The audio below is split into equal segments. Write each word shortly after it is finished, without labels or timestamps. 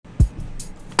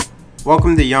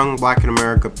Welcome to Young Black in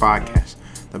America podcast,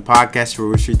 the podcast where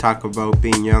we talk about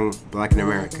being young Black in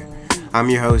America. I'm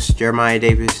your host, Jeremiah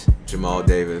Davis. Jamal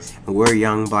Davis. And we're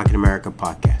Young Black in America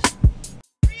podcast.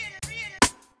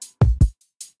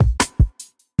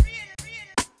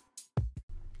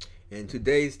 And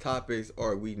today's topics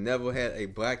are: we've never had a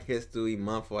Black History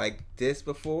Month like this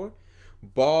before.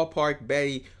 Ballpark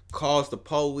Betty calls the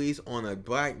police on a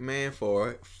black man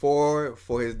for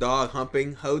his dog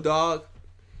humping her dog.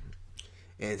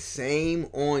 And same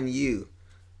on you.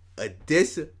 A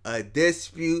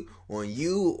dispute on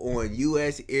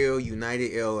U.S.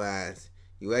 United Airlines.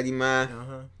 You ready, man?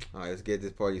 All right, let's get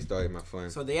this party started, my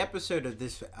friend. So the episode of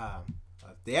this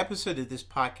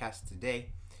podcast today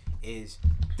is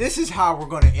this is how we're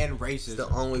going to end racism. It's the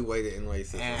only way to end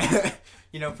racism.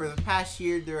 And, for the past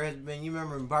year, there has been, you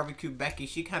remember Barbecue Becky,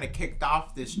 she kind of kicked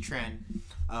off this trend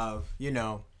of,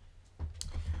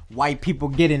 white people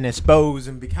getting exposed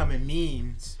and becoming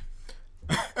memes.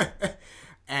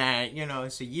 And,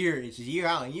 it's a year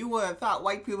out, and you would have thought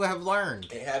white people have learned.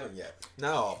 They haven't yet.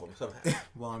 Not all of them, some have.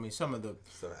 Well, some of them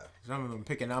Some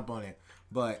picking up on it.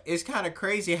 But it's kind of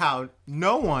crazy how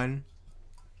no one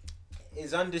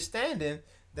is understanding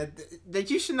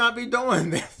that you should not be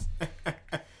doing this.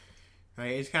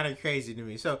 Right? It's kind of crazy to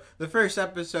me. So the first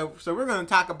episode, we're going to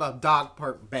talk about Dog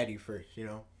Park Betty first,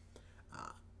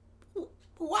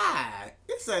 Why?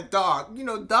 It's a dog.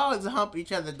 Dogs hump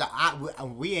each other.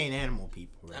 We ain't animal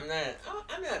people, right?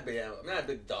 I'm not a big animal. I'm not a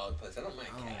big dog person. I don't mind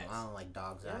cats. I don't like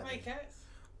dogs. You don't like cats?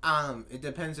 It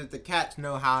depends if the cats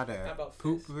know how to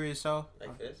poop for itself.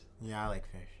 Like fish? Yeah, I like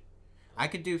fish. I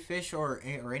could do fish or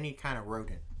any kind of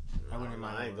rodent. I wouldn't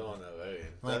mind. I ain't doing no rodent.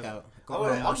 Like a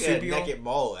I'll get a naked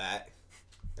mole at.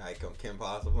 Like Kim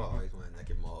Possible. I always want a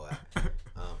naked mole at.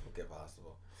 Kim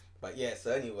Possible. But yeah,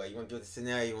 so anyway, you want to do the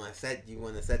scenario? You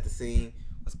want to set the scene?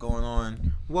 What's going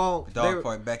on? Well, Dog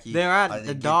Park Becky. They're at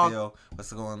the dog.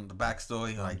 What's going on? The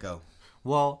backstory? All right, go.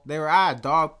 Well, they were at a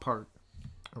dog park,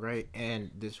 right? And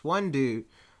this one dude,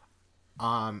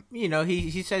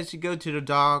 he says to go to the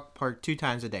dog park 2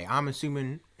 times a day. I'm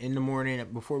assuming in the morning,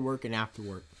 before work, and after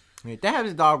work. They have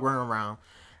his dog running around,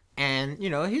 and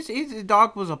his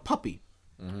dog was a puppy.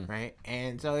 Mm-hmm. Right,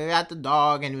 and so they got the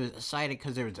dog, and he was excited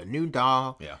because there was a new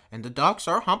dog. Yeah, and the dog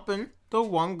started humping the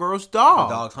one girl's dog.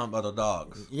 The dogs hump other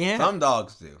dogs. Yeah, some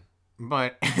dogs do.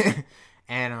 But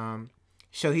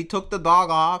so he took the dog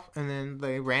off, and then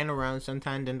they ran around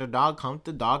sometime. Then the dog humped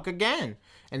the dog again,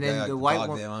 and then the white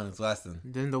woman.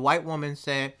 Then the white woman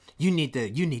said, "You need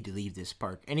to leave this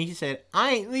park," and he said, "I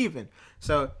ain't leaving."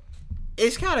 So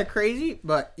it's kind of crazy,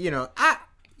 but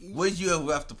would you have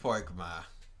left the park, Ma?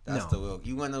 That's no. the real.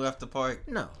 You wouldn't have left the park?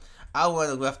 No. I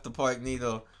wouldn't have left the park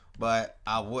neither, but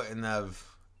I wouldn't have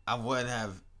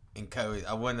encouraged.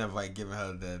 I wouldn't have given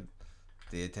her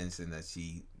the attention that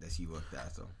she looked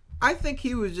at. So I think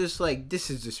he was just like, this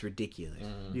is just ridiculous.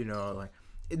 Mm-hmm.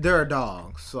 They're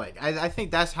dogs. I think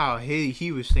that's how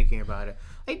he was thinking about it.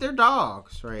 They're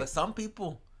dogs, right? But some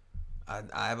people,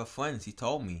 I have a friend. She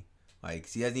told me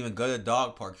she doesn't even go to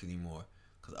dog parks anymore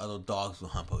because other dogs will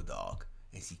hump her dog.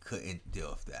 And she couldn't deal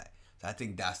with that. So I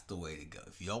think that's the way to go.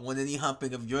 If you don't want any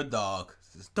humping of your dog,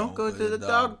 just don't go to the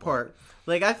dog park.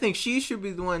 I think she should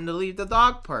be the one to leave the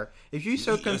dog park. If you're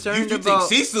so concerned you about...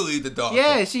 think she should leave the dog park?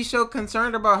 Yeah, she's so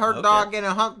concerned about her dog getting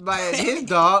humped by his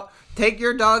dog. Take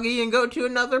your doggy and go to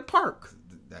another park.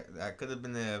 That could have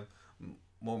been a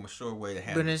more mature way to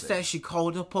handle it. But instead, she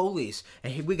called the police.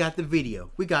 And we got the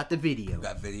video. We got video?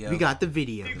 You got the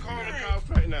video. You calling the cops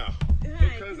right now?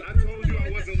 Because I told you I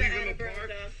wasn't leaving the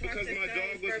park because my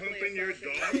dog was humping your dog.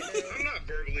 I'm not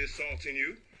verbally assaulting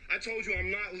you. I told you I'm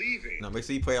not leaving. No, make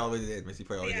sure you play all the way to the end.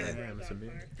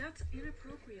 That's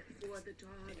inappropriate for the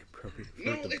dog.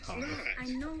 No, it's not. I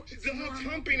know it's the dog's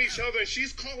humping each other and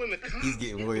she's calling the cops. He's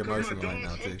getting really emotional right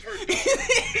now, too.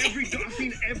 I've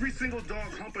seen every single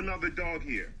dog hump another dog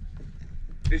here.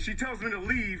 And she tells me to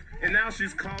leave, and now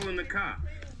she's calling the cops.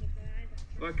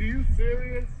 Are you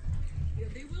serious? Yeah,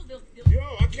 they will. Yo,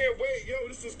 I can't wait. Yo,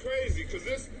 this is crazy.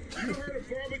 Because you heard of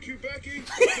Barbecue Becky?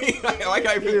 I like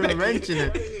how you even mention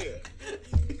it.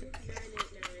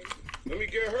 Let me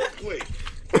get her plate.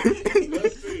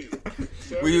 Let's see.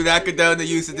 We do not condone the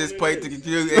use of this plate to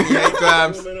compute any hate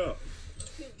crimes.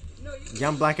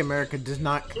 Young Black America does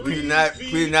not... We do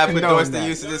not endorse the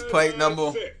use of this plate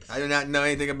number. I do not know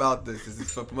anything about this. This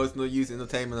is for promotional use and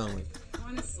entertainment only.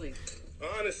 Honestly.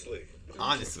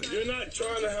 You're not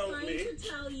trying to help me.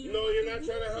 No, you're not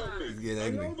trying to help me. He's getting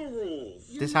angry. I know the rules.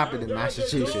 This happened in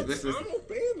Massachusetts. I'm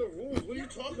obeying the rules. What are you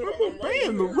talking about? I'm right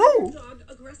Bam, the here. room. Dog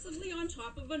aggressively on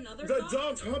top of another The dog.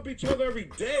 dogs hump each other every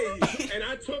day, and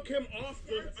I took him off.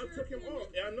 I took him off.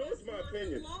 Yeah, I know it's my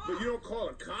opinion, but you don't call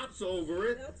the cops over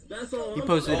it. That's all. He I'm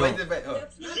posted saying. it on.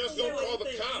 That's You not just the don't right call the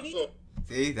thing. cops You need over.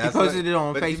 See, that's posted it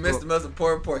on but you missed Facebook. the most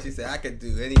important part. She said, "I could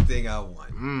do anything I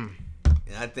want," Mm.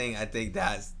 and I think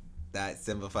that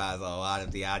simplifies a lot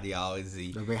of the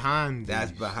ideology The behind.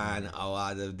 that's these. behind a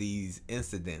lot of these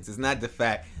incidents. It's not the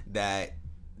fact that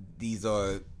these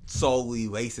are solely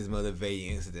racist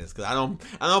motivating incidents, because I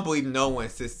don't believe no one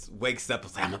just wakes up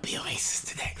and says, I'm gonna be a racist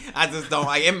today. I just don't.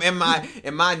 Like, in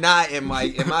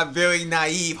my very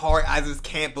naive heart, I just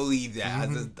can't believe that.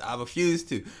 I refuse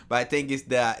to. But I think it's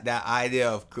that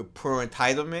idea of pure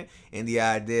entitlement and the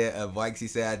idea of, like she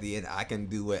said at the end, I can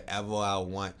do whatever I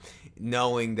want,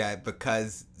 knowing that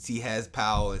because she has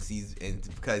power and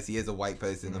because he is a white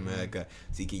person in America,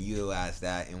 she can utilize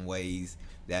that in ways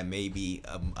that maybe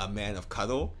a man of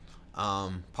color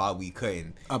probably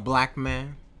couldn't. A black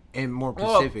man, and more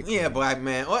Well, specifically. yeah, black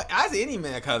man, or as any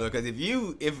man of color, because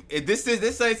if this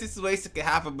same situation could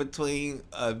happen between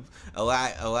a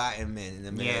Latin man in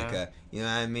America, you know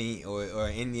what I mean, or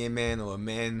an Indian man, or a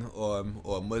man, or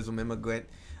a Muslim immigrant,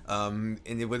 and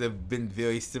it would have been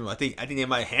very similar. I think they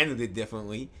might have handled it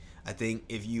differently. I think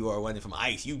if you are running from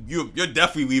ICE, you're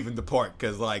definitely leaving the park,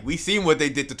 because like we seen what they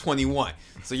did to 21,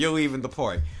 so you're leaving the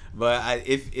park. But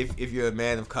if you're a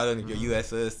man of color and if you're a U.S.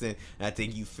 citizen, I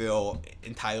think you feel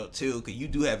entitled too, because you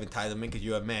do have entitlement, because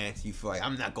you're a man. So you feel like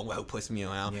I'm not gonna let who puts me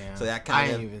around. Yeah. So that I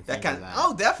kind didn't even of think of that.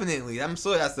 oh, definitely. I'm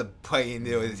sure that's the play in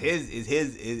there.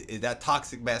 Is that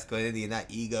toxic masculinity and that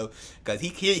ego? Because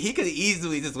he could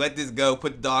easily just let this go,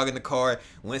 put the dog in the car,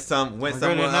 went somewhere else.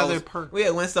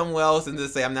 Went somewhere else and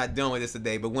just say I'm not doing with this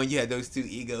today. But when you have those two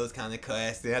egos kind of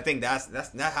clashed, I think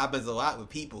that happens a lot with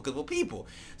people, because we're people.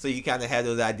 So you kind of have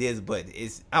those ideas, but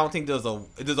I don't think there's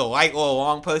a right or a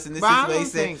wrong person in this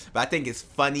situation. But I think it's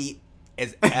funny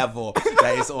as ever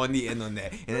that it's on the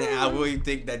internet, and I really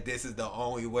think that this is the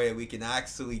only way we can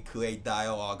actually create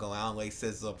dialogue around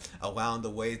racism, around the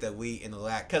ways that we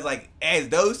interact. Because like as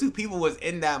those two people was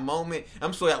in that moment,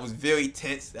 I'm sure that was very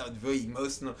tense, that was very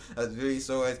emotional, that was very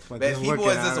sore. But as people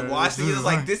was just watching, you're just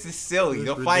like, this is silly.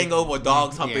 They're fighting over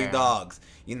dogs humping dogs.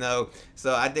 You know,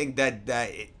 so I think that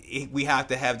we have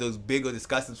to have those bigger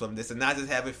discussions from this, and not just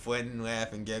have it fun and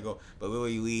laugh and giggle, but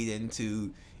really lead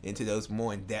into those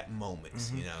more in-depth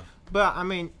moments, you know. But I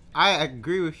mean, I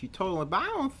agree with you totally, but I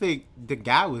don't think the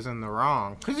guy was in the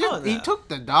wrong, because he took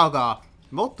the dog off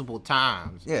multiple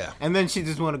times. Yeah. And then she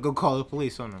just want to go call the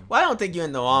police on him. Well, I don't think you're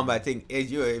in the wrong, but I think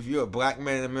if you're a black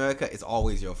man in America, it's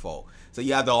always your fault. So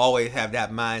you have to always have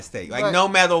that mind state. Like, But, no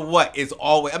matter what, it's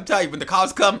always, I'm telling you, when the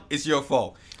cops come, it's your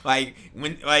fault. Like,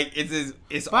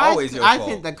 it's always your fault. I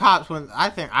think the cops,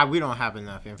 we don't have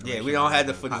enough information. Yeah, we don't have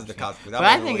the footage of the cops. But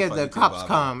I think if the cops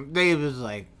come, they was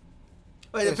like,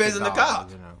 well, it depends on the cop.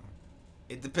 You know.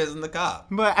 It depends on the cop.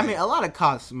 But I mean, a lot of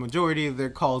cops, majority of their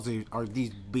calls are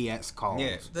these BS calls.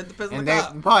 Yeah, that depends on and the they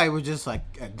cop. probably were just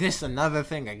like, this another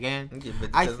thing again. Yeah, but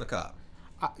it depends on the cop.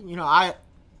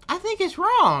 I think it's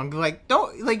wrong. Like,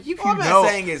 don't like you Well, can I'm know. not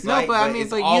saying it's no, right, but I but mean,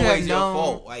 it's but you always have your known.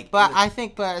 fault. Like, but I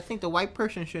think the white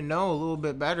person should know a little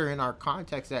bit better in our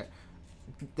context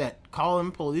that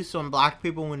calling police on black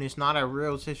people when it's not a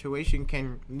real situation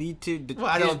can lead to Well,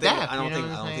 I don't death.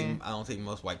 think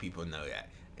most white people know that.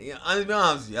 Yeah, to be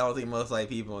honest with you, I don't think most white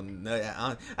people know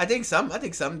that. I think some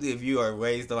do. If you are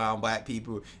raised around black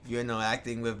people, if you're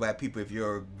interacting with black people, if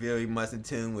you're very much in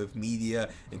tune with media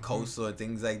and culture and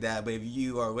things like that. But if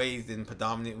you are raised in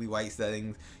predominantly white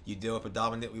settings, you deal with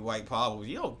predominantly white problems.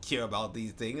 You don't care about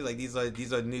these things. Like these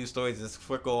are news stories that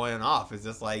flicker on and off. It's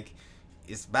just like,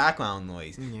 it's background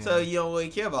noise. Yeah. So you don't really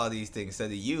care about these things. So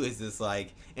to you, it's just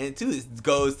like, and too, it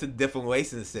goes to different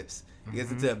relationships. It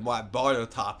gets into a more broader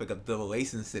topic of the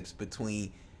relationships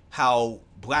between how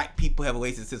black people have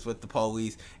relationships with the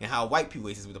police and how white people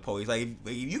relationships with the police. Like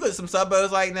if you go to some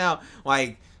suburbs right now,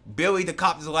 like Billy the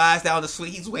cop just lies down the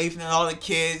street, he's waving at all the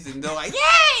kids, and they're like,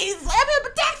 "Yay, I'm gonna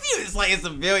protect you." It's like, it's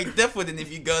a very different than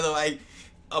if you go to like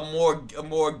a more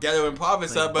ghetto and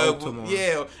impoverished Like suburb, Baltimore.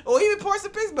 yeah, or even parts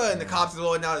of Pittsburgh, and the cops are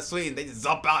rolling down the street and they just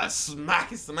jump out and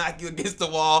smack you against the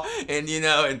wall, and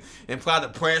and try to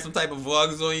plant some type of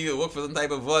drugs on you or look for some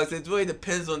type of drugs. It really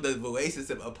depends on the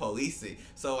relationship of policing.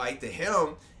 So like to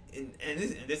him, and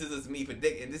this is just me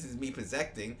predicting, this is me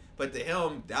projecting, but to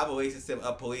him, that relationship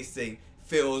of policing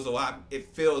feels a lot.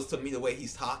 It feels to me the way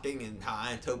he's talking and how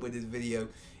I interpret this video.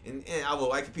 And I would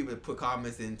like for people to put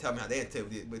comments and tell me how they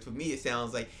interpret it. But for me, it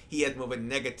sounds like he has more of a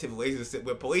negative relationship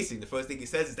with policing. The first thing he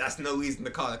says is, that's no reason to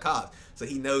call the cops. So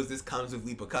he knows this comes with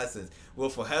repercussions. Well,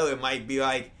 for her, it might be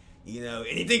like, You know,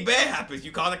 anything bad happens,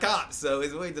 you call the cops. So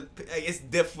it's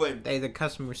different. They the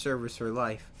customer service for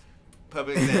life.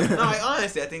 Public example. No,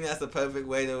 honestly, I think that's the perfect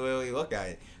way to really look at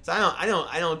it. So I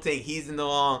don't think he's in the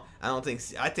wrong. I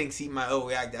think he might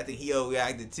overreact. I think he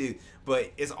overreacted too.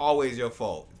 But it's always your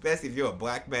fault, especially if you're a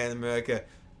black man in America.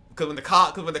 Because when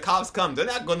the cops come, they're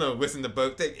not gonna listen to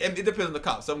both. It depends on the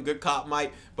cop. Some good cop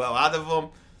might, but a lot of them,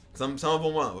 some of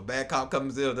them won't. If a bad cop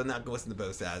comes in, they're not gonna listen to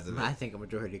both sides of it. I think a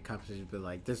majority of cops would be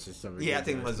like, "This is something." Yeah, I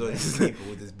think majority of people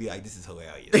would just be like, "This is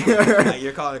hilarious." Like,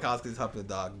 you're calling the cops because it's helping the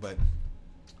dog, but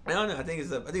I don't know. I think it's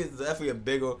definitely a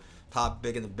bigger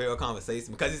topic and a bigger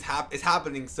conversation because it's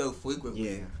happening so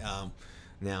frequently. Yeah.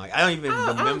 Now, like, I don't even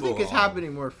remember. I don't think it's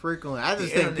happening more frequently. I just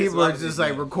think internet's people are obviously just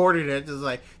like not. recording it, just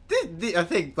like this. I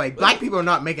think like black people are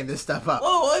not making this stuff up.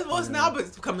 Well, it's now, but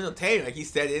it's becoming entertaining. Like he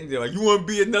said in there, like, you want to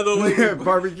be another lady,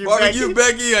 Barbecue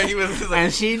Becky. Like, he was just like,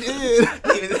 And she did.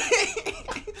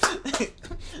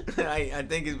 I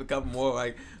think it's become more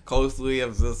like closely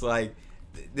of just like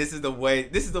this is the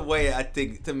way I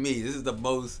think, to me, this is the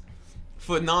most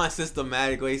for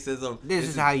non-systematic racism. This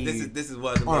is how you. This is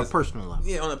what the on most, a personal level.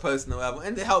 Yeah, on a personal level,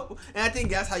 and to help. And I think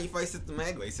that's how you fight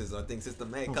systematic racism. I think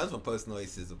systematic comes from personal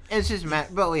racism. It's just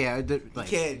but yeah,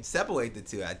 like, You can't separate the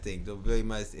two. I think they very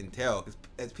much entail because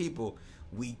as people,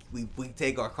 we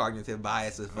take our cognitive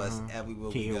biases with us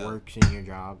everywhere to we your go. works and your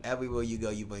job. Everywhere you go,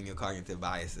 you bring your cognitive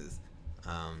biases.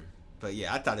 But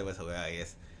yeah, I thought it was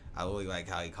hilarious. I really like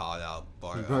how he called out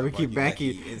Barbecue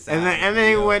Becky, inside, and then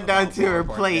he went down to her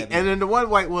plate, and then the one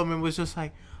white woman was just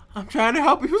like, "I'm trying to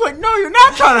help you." He was like, "No, you're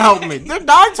not trying to help me. They're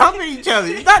dogs helping each other.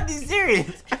 You're not this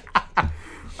serious."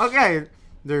 Okay,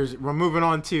 we're moving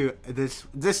on to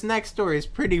this next story is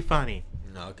pretty funny.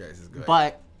 No, okay, this is good.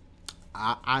 But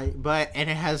and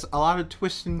it has a lot of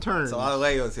twists and turns. It's a lot of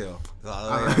layers here.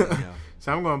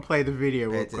 So I'm gonna play the video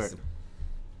real It's quick. just-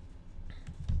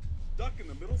 Duck in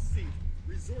the middle seat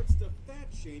resorts to fat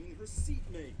shaming her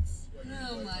seatmates.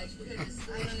 Oh my goodness,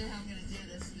 I don't know how I'm gonna do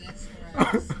this next for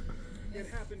It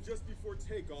happened just before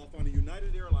takeoff on a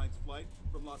United Airlines flight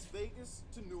from Las Vegas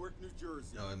to Newark, New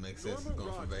Jersey. No, it makes sense. Norma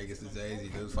Going from Rogers, Vegas to an Jersey,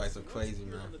 uncle those flights are who once crazy, appeared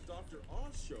man. On the Dr.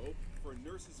 Oz show for a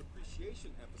nurse's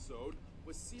appreciation episode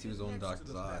was seated She was on next to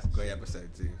Doctor the Oz. fat Great shamer. episode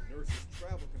too. Nurse's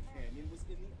travel companion was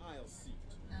in the aisle seat.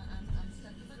 I'm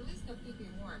stuck, but at least they'll keep you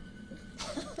warm.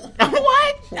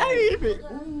 What? I didn't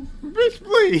even. Bitch,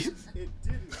 please. It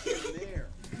didn't end there.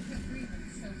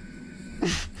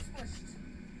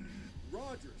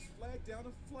 Rogers flagged down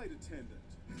a flight attendant.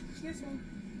 Excuse me.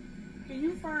 Can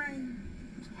you find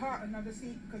her another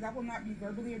seat? Because I will not be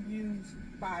verbally abused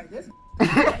by this. I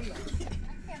can't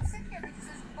sit here because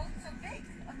this boat's so big.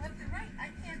 I'm left and right. I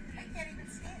can't even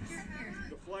stand sit here.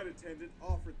 The flight attendant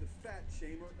offered the fat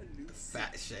shamer a new seat.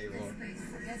 Fat shaver. Yes, please.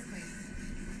 Yes, please.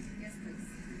 Yes, please.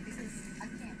 Because I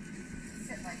can't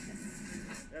sit like this.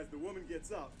 As the woman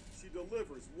gets up, she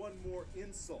delivers one more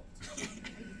insult. I eat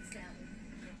salad.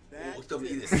 That Oh, don't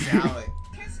did eat it. a salad.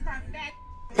 Kiss my fat.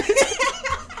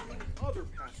 Other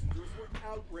passengers were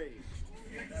outraged.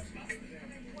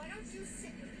 Why don't you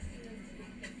sit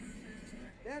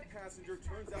That passenger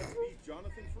turns out to be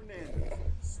Jonathan Fernandez,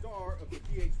 star of the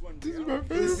VH1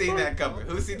 reality. Who's seen that cover?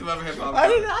 Who's seen the Love and Hip Hop I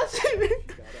did cover? not see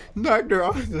it. Dr.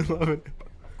 Austin love it.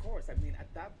 Of course, I mean,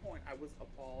 at that point, I was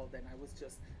appalled, and I was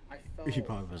just, I felt, He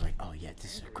probably was like, "Oh yeah,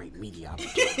 this is a great media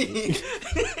opportunity."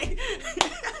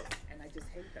 and I just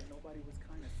hate that nobody was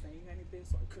kind of saying anything,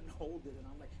 so I couldn't hold it, and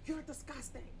I'm like, you're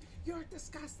disgusting, you're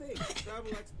disgusting.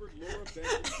 Travel expert Laura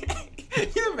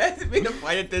Bennett. You imagine being a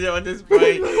flight attendant on this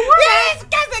plane? Yes,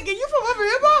 guys, can you from Love and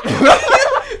Hip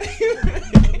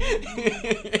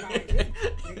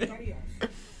Anybody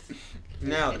else?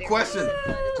 Now, question.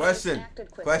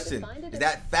 Is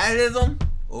that fatism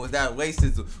or was that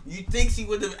racism? You think she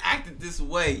would have acted this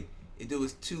way if there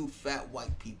was two fat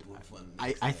white people in front of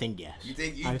me? I think yes. You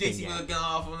think I she yeah. would have gone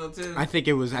off on them too? I think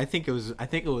it was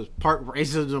part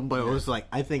racism, but it was like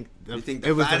I think, You think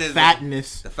it was the fatism-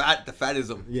 fatness. The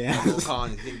fatism. Yeah. That's what we're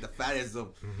calling it. You think the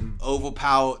fatism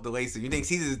overpowered the racism? You think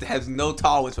she just has no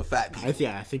tolerance for fat people? I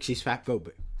think she's fat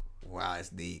phobic. Wow, that's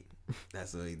deep.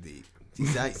 That's really deep. She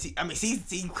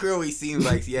clearly seems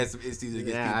like she has some issues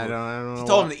against Yeah, people. I don't know. She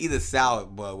told him to eat a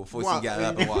salad, bro, before Well, she got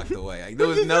up and walked away. Like, there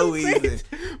was no reason.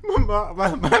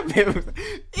 My baby was like,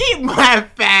 eat my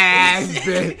fat ass,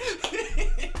 bitch.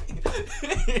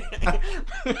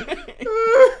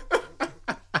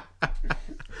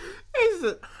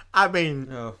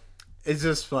 No, It's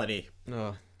just funny.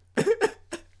 no.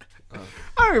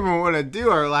 I don't even want to do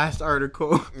our last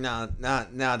article. Now,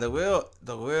 the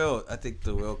real, I think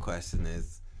the real question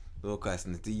is,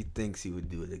 do you think she would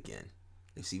do it again?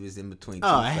 If she was in between two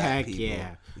Oh fat heck people,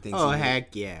 yeah! you think Oh she knew?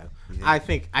 heck yeah! You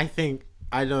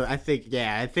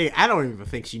think- I don't even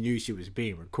think she knew she was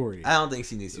being recorded. I don't think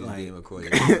she knew she was Like- being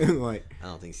recorded. Like, I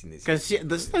don't think she knew. because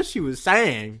the stuff she was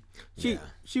saying, Yeah.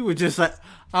 she was just like,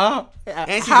 oh,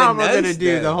 she's how a am I gonna nurse,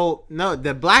 do though. the whole? No,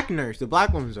 the black nurse, the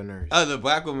black woman's a nurse. Oh, the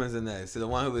black woman's a nurse. So the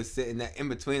one who was sitting there in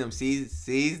between them sees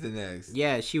the nurse.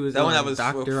 Yeah, she was That on one that was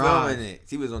Dr. filming Oz. it.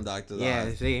 She was on Dr. Yeah,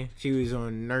 Oz. see, she was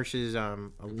on nurses,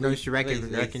 nurse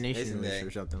recognition Listen, list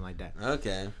or something like that.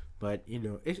 Okay. But you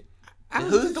know, it's And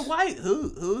who's the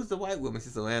white woman?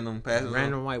 She's a random passenger.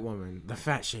 random white woman, the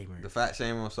fat shamer. The fat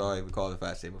shamer. I'm sorry, we call her the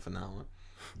fat shamer for now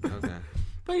on. Okay.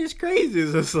 But it's crazy.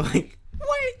 It's just like,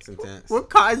 It's intense. what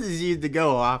causes you to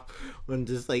go off when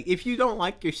just like, if you don't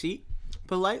like your seat,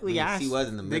 politely ask. She was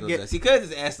in the to middle. get- She could have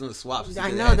just asked them to swap. So she I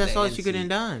could've know had that's the all end she could have seat.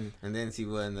 done. And then she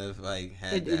wouldn't have like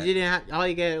had It that. didn't have, all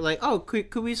you get like, oh,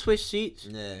 could we switch seats?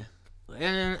 Yeah.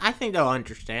 And I think they'll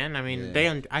understand. I mean,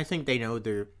 Yeah. I think they know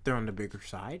they're on the bigger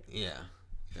side. Yeah.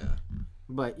 Yeah.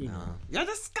 But you know, Yeah,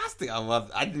 disgusting.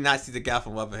 I did not see the guy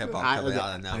from Love and Hip Hop coming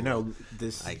out of nowhere. I know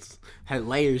this Like- had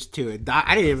layers to it.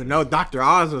 I didn't even know Dr.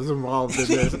 Oz was involved in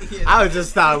this. I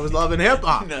just thought it was Love and Hip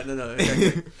Hop. No.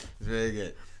 It's very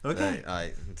good. Okay. All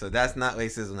right. So that's not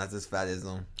racism. That's just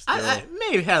fatism. I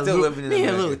maybe had a still little, living in maybe a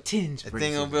America. little tinge. A for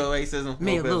thing racism. of real racism.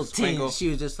 Maybe a bit little of sprinkle. tinge. She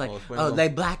was just like, Oh, oh, sprinkle. they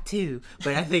black too.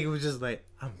 But I think it was just like,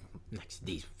 I'm next to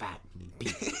these fat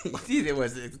people. See, there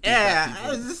was it's Yeah, I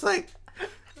was just like,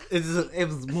 it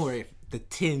was more the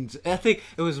tinge. I think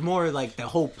it was more like the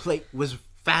whole plate was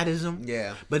fatism.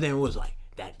 Yeah. But then it was like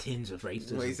that tinge of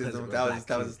racism. 'cause of racism. a That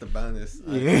black was just the bonus.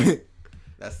 Yeah.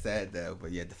 That's sad though,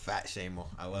 but yeah, the fat shamer.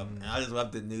 I love. Mm. And I just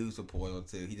love the news reporter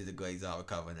too. He did a great job of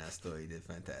covering that story. He did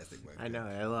fantastic work. I know.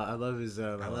 I love his.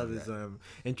 I love his that.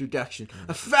 introduction.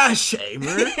 A fat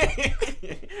shamer.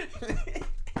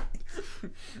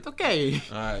 Okay.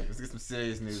 All right, let's get some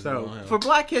serious news. So going on. for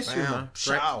Black History Bam. Month,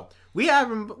 Ciao. we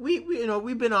haven't. We you know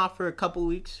we've been off for a couple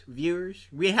weeks. Viewers,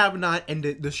 we have not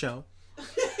ended the show.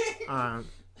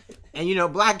 And you know,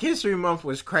 Black History Month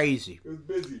was crazy. It was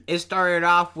busy. It started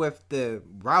off with the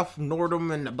Ralph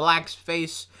Northam and the black's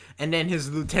face, and then his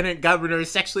lieutenant governor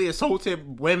sexually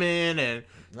assaulted women, and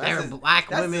they're black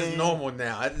that's women. just normal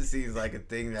now. That just seems like a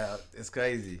thing now. It's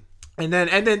crazy. And then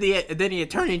the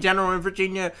attorney general in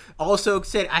Virginia also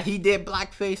said he did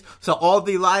blackface. So all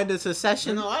the line of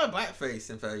secession, No, I had blackface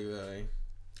in February.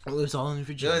 it was all in There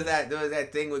Virginia. was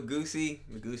that thing with Goosey.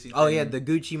 The Goosey. Oh thing. yeah, the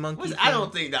Gucci monkey. I thing.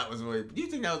 don't think that was way. Do you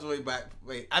think that was way back?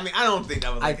 Wait, I mean, I don't think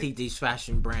that was. I Like think these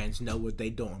fashion brands know what they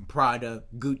doing. Prada,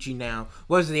 Gucci now.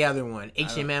 What's the other one?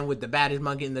 H&M with the baddest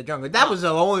monkey in the jungle. That was the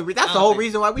only. That's the whole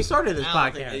reason why we started this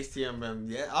I don't think podcast. HTML.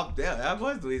 Yeah, up there. That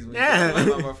was the reason. Yeah.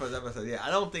 That was my first episode. Yeah,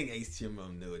 I don't think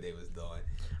HTML knew what they was doing.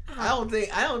 I don't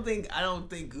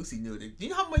think Goosey knew it. Do you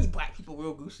know how many black people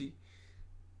real Goosey?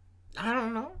 I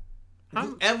don't know.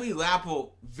 Every rapper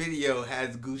video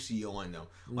has Gucci on them.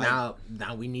 Like,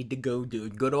 Now we need to go do a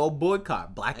good old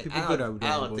boycott. Black people good over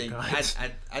I doing don't think. boycotts.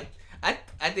 I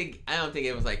don't think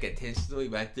it was like intentionally,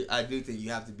 but I do think you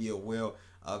have to be aware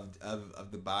of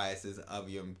the biases of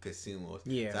your consumers.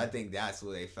 Yeah. So I think that's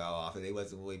where they fell off, and they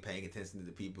wasn't really paying attention to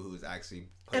the people who was actually.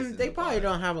 And they probably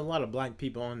don't have a lot of black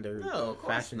people on their No, of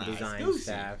course fashion not. It's design Gucci.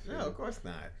 staff. No, of course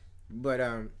not. But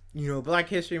you know, Black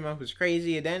History Month was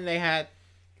crazy, and then they had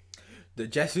the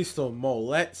Jussie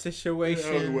Smollett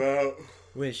situation,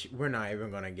 which we're not even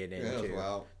gonna get into.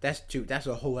 Wow. That's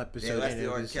a whole episode. Yeah, that's in the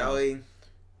of R. itself. Kelly.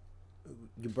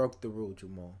 You broke the rule,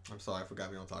 Jamal. I'm sorry, I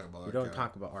forgot we don't talk about. We don't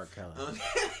talk about R. Kelly.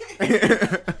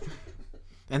 Okay.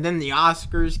 And then the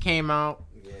Oscars came out.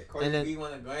 Yeah, Cardi And then- B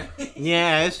won a Grammy.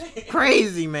 Yeah, it's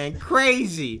crazy, man,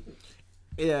 crazy.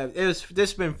 Yeah,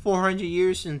 this been 400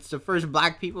 years since the first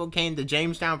black people came to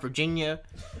Jamestown, Virginia.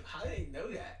 How did they know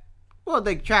that? Well,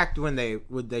 they tracked when they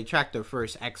tracked their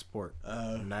first export,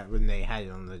 not when they had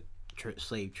it on the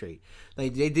slave trade. They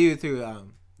do it through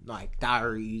like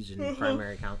diaries and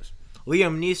primary accounts.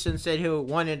 Liam Neeson said he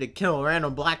wanted to kill a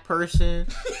random black person.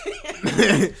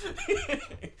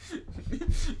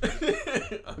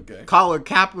 Okay. Colin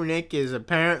Kaepernick is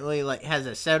apparently has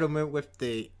a settlement with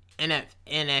the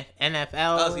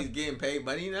NFL. Oh, he's getting paid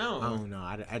money now. Oh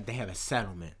no, they have a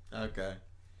settlement. Okay.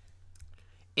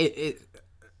 In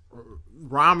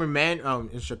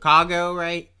Chicago,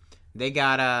 right? They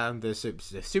got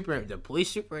the police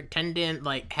superintendent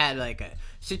had a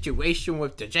situation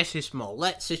with the Jussie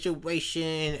Smollett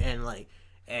situation and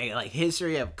a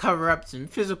history of cover-ups and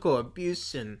physical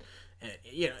abuse and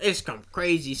you know, it's some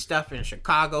crazy stuff in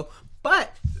Chicago.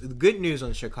 But the good news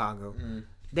on Chicago,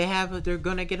 they're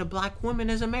gonna get a black woman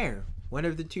as a mayor. one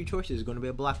of the two choices is going to be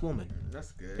a black woman.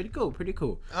 That's good. Pretty cool. Pretty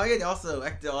cool. Oh yeah, they also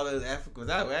acted all those Africa. Was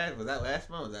that last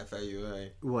month? Was that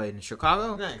February? What, in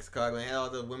Chicago? Next, Chicago. They had all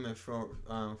the women from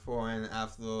foreign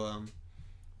after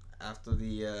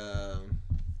the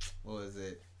what was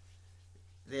it?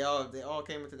 They all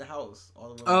came into the house.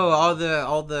 All the women. Oh,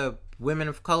 all the women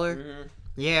of color. Mm-hmm.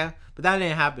 Yeah, but that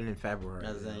didn't happen in February.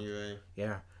 That's January.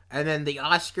 Yeah, and then the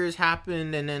Oscars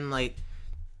happened, and then like,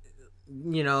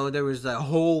 you know, there was a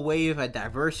whole wave of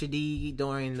diversity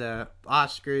during the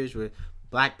Oscars with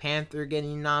Black Panther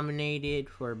getting nominated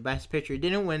for Best Picture.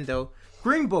 Didn't win though.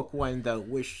 Green Book won though,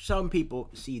 which some people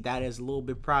see that as a little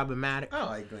bit problematic. I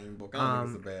like Green Book. I don't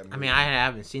think it's a bad movie. I mean, I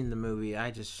haven't seen the movie.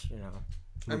 I just, you know.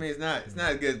 I mean, it's not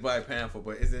as good as Black Panther,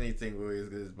 but is anything really as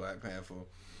good as Black Panther?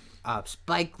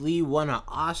 Spike Lee won an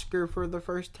Oscar for the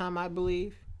first time, I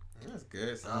believe. That's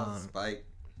good. Sounds Spike.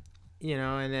 You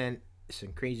know, and then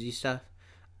some crazy stuff.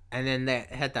 And then they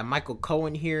had that Michael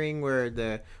Cohen hearing where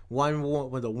the one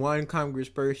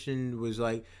congressperson was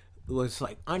like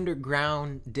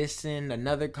underground dissing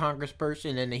another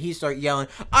congressperson, and then he started yelling,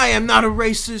 "I am not a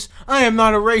racist! I am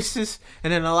not a racist!"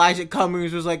 And then Elijah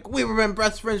Cummings was like, "We've been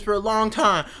best friends for a long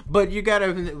time, but you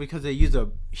gotta," because he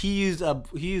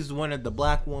used one of the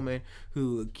black women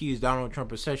who accused Donald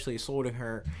Trump of sexually assaulting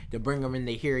her to bring him in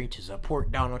the hearing to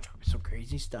support Donald Trump. Some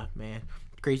crazy stuff, man.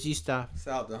 Crazy stuff.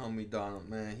 Shout out to homie Donald,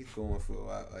 man. He's going through a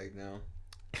lot right now.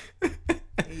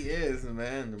 He is,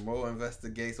 man. The moral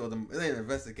investigation, or it ain't an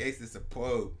investigation, it's a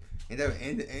probe. Ain't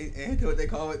that what they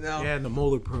call it now? Yeah, the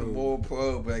Mueller probe. The Mueller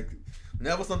probe. Like,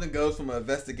 whenever something goes from an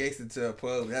investigation to a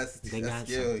probe, that's scary.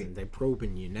 Something. They're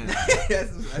probing you now.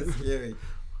 that's scary.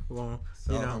 Well,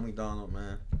 So, homie Donald,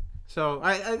 man. So,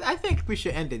 I think we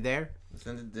should end it there. Let's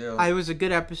end the deal. It was a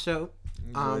good episode.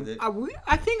 Enjoyed it.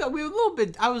 I think we were a little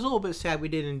bit. I was a little bit sad we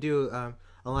didn't do a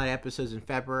lot of episodes in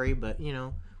February, but you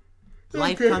know,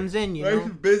 life comes in. You know, life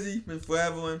is busy. Been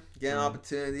traveling, getting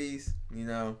opportunities. You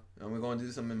know, and we're gonna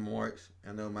do some in March.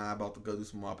 I know I'm about to go do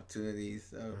some more opportunities.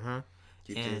 So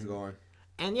keep things going.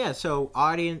 And yeah, so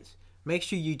audience, make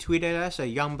sure you tweet at us at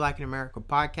Young Black in America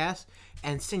Podcast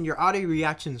and send your audio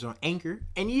reactions on Anchor.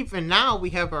 And even now,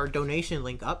 we have our donation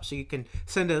link up, so you can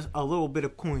send us a little bit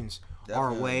of coins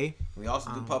our way. We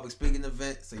also do public speaking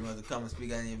events, so you want to come and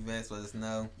speak at any events, let us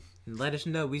know. And let us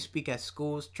know. We speak at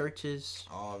schools, churches.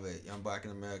 All of it. Young Black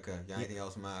in America. Got anything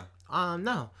else, Ma?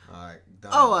 No. Alright,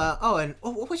 done.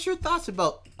 And what's your thoughts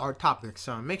about our topics?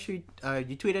 Make sure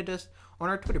you tweet at us on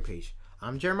our Twitter page.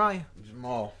 I'm Jeremiah.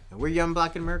 Jamal. And we're Young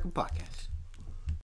Black in America Podcast.